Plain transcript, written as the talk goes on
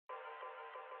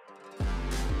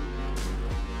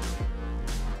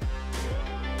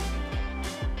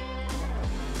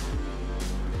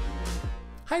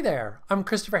Hi there, I'm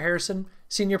Christopher Harrison,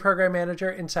 Senior Program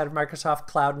Manager inside of Microsoft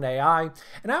Cloud and AI,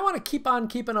 and I want to keep on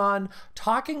keeping on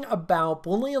talking about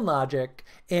Boolean logic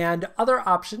and other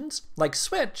options like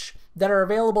switch that are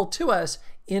available to us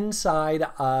inside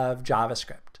of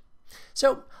JavaScript.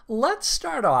 So let's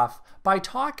start off by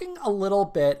talking a little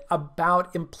bit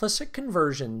about implicit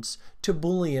conversions to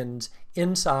Booleans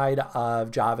inside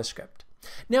of JavaScript.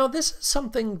 Now, this is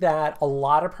something that a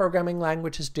lot of programming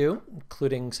languages do,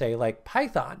 including, say, like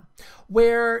Python,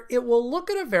 where it will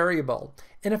look at a variable,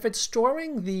 and if it's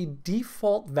storing the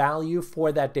default value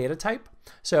for that data type,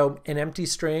 so an empty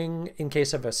string in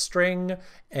case of a string,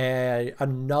 a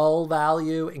null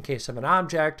value in case of an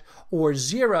object, or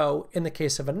 0 in the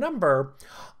case of a number,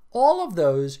 all of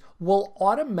those will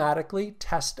automatically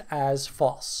test as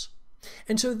false.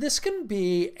 And so this can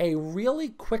be a really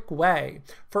quick way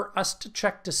for us to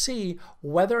check to see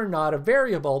whether or not a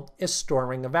variable is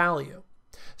storing a value.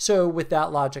 So with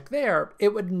that logic there,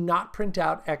 it would not print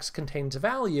out x contains a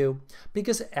value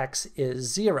because x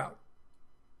is 0.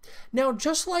 Now,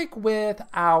 just like with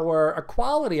our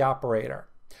equality operator,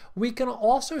 we can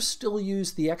also still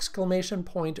use the exclamation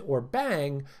point or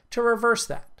bang to reverse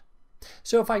that.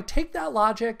 So if I take that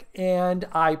logic and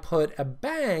I put a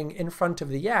bang in front of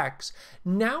the x,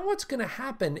 now what's going to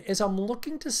happen is I'm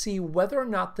looking to see whether or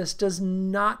not this does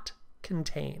not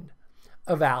contain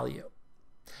a value,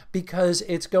 because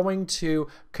it's going to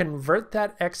convert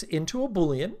that x into a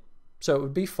Boolean, so it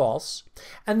would be false,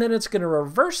 and then it's going to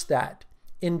reverse that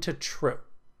into true.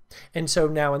 And so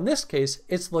now in this case,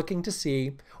 it's looking to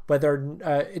see whether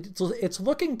it's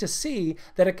looking to see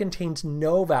that it contains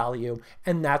no value,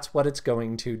 and that's what it's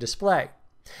going to display.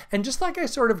 And just like I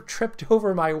sort of tripped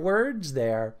over my words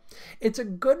there, it's a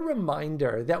good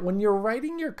reminder that when you're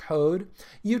writing your code,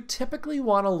 you typically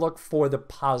want to look for the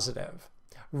positive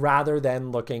rather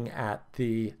than looking at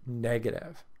the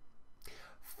negative.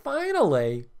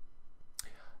 Finally,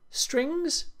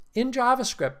 strings in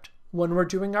JavaScript, when we're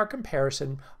doing our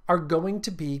comparison, are going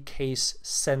to be case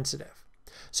sensitive.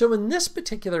 So in this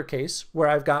particular case, where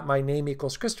I've got my name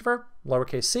equals Christopher,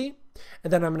 lowercase c,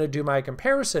 and then I'm going to do my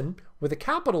comparison with a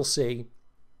capital C,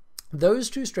 those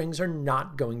two strings are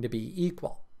not going to be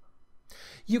equal.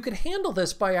 You could handle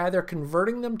this by either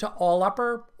converting them to all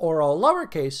upper or all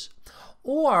lowercase,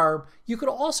 or you could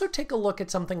also take a look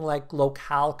at something like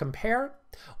locale compare,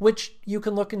 which you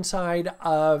can look inside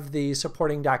of the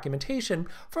supporting documentation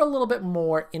for a little bit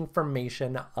more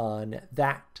information on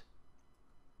that.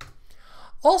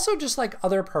 Also, just like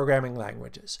other programming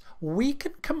languages, we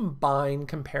can combine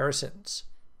comparisons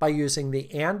by using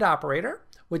the AND operator,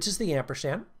 which is the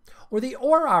ampersand, or the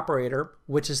OR operator,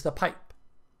 which is the pipe.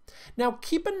 Now,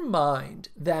 keep in mind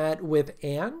that with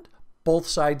AND, both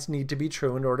sides need to be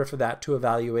true in order for that to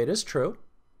evaluate as true.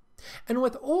 And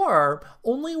with OR,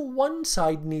 only one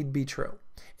side need be true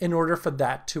in order for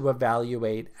that to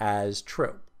evaluate as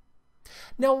true.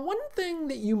 Now, one thing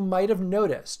that you might have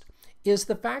noticed is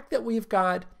the fact that we've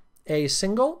got a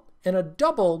single and a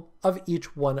double of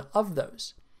each one of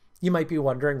those. You might be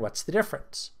wondering, what's the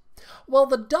difference? Well,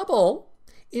 the double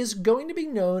is going to be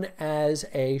known as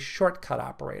a shortcut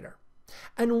operator.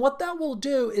 And what that will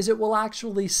do is it will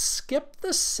actually skip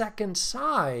the second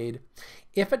side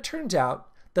if it turns out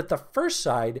that the first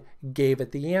side gave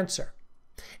it the answer.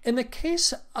 In the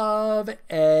case of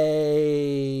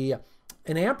an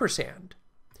ampersand,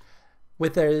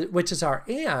 which is our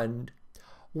AND,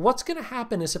 what's going to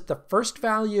happen is if the first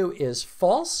value is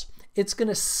false, it's going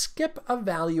to skip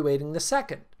evaluating the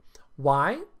second.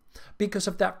 Why? Because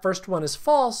if that first one is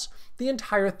false, the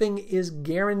entire thing is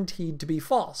guaranteed to be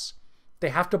false. They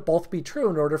have to both be true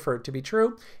in order for it to be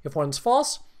true. If one's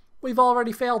false, we've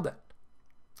already failed it.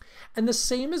 And the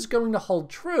same is going to hold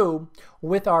true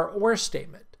with our OR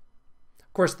statement.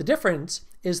 Of course, the difference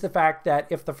is the fact that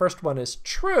if the first one is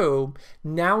true,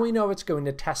 now we know it's going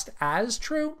to test as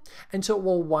true, and so it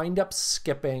will wind up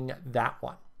skipping that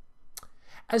one.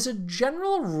 As a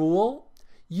general rule,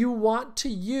 you want to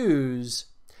use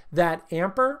that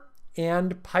amper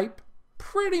and pipe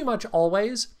pretty much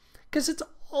always, because it's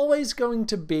always going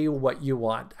to be what you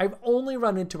want. I've only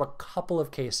run into a couple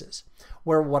of cases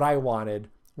where what I wanted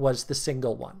was the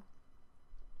single one.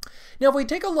 Now, if we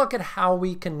take a look at how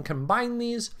we can combine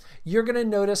these, you're going to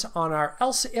notice on our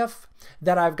else if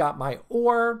that I've got my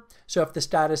OR. So if the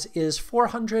status is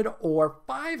 400 or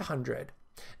 500,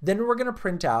 then we're going to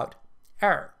print out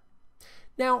error.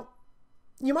 Now,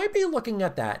 you might be looking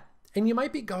at that And you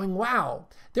might be going, wow,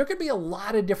 there could be a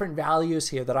lot of different values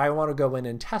here that I want to go in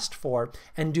and test for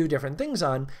and do different things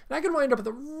on, and I could wind up with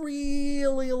a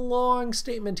really long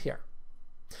statement here.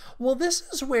 Well, this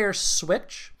is where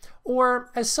switch,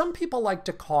 or as some people like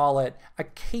to call it, a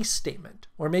case statement,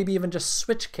 or maybe even just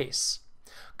switch case,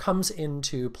 comes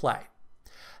into play.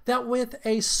 That with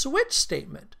a switch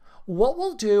statement, what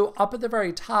we'll do up at the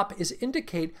very top is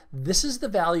indicate this is the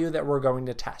value that we're going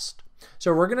to test.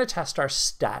 So we're going to test our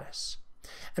status.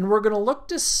 And we're going to look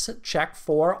to check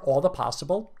for all the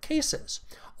possible cases,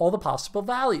 all the possible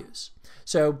values.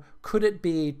 So could it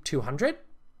be 200?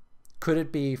 Could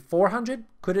it be 400?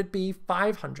 Could it be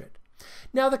 500?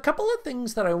 Now, the couple of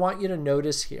things that I want you to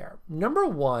notice here. Number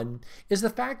one is the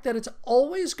fact that it's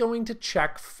always going to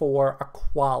check for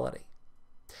equality.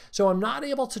 So I'm not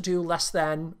able to do less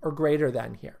than or greater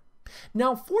than here.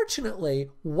 Now, fortunately,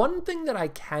 one thing that I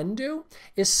can do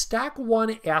is stack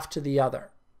one after the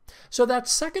other. So that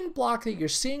second block that you're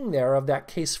seeing there of that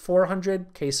case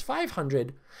 400, case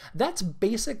 500, that's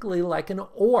basically like an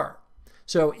OR.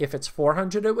 So if it's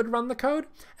 400, it would run the code,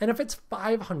 and if it's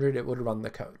 500, it would run the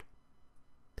code.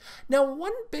 Now,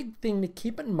 one big thing to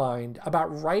keep in mind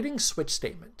about writing switch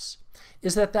statements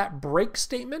is that that break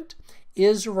statement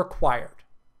is required.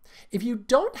 If you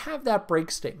don't have that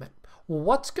break statement,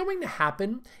 what's going to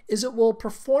happen is it will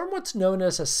perform what's known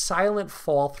as a silent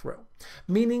fall through,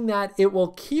 meaning that it will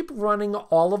keep running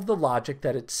all of the logic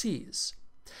that it sees.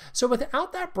 So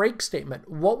without that break statement,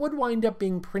 what would wind up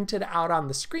being printed out on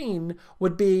the screen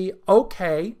would be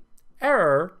OK,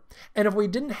 error, and if we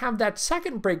didn't have that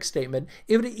second break statement,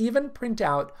 it would even print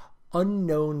out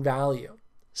unknown value,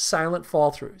 silent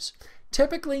fall throughs.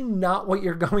 Typically not what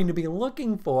you're going to be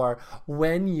looking for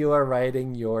when you're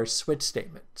writing your switch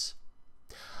statements.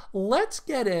 Let's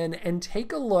get in and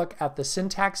take a look at the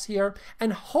syntax here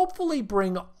and hopefully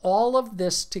bring all of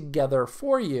this together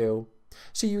for you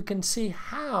so you can see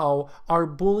how our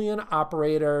Boolean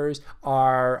operators,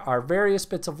 our various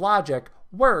bits of logic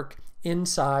work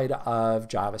inside of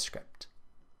JavaScript.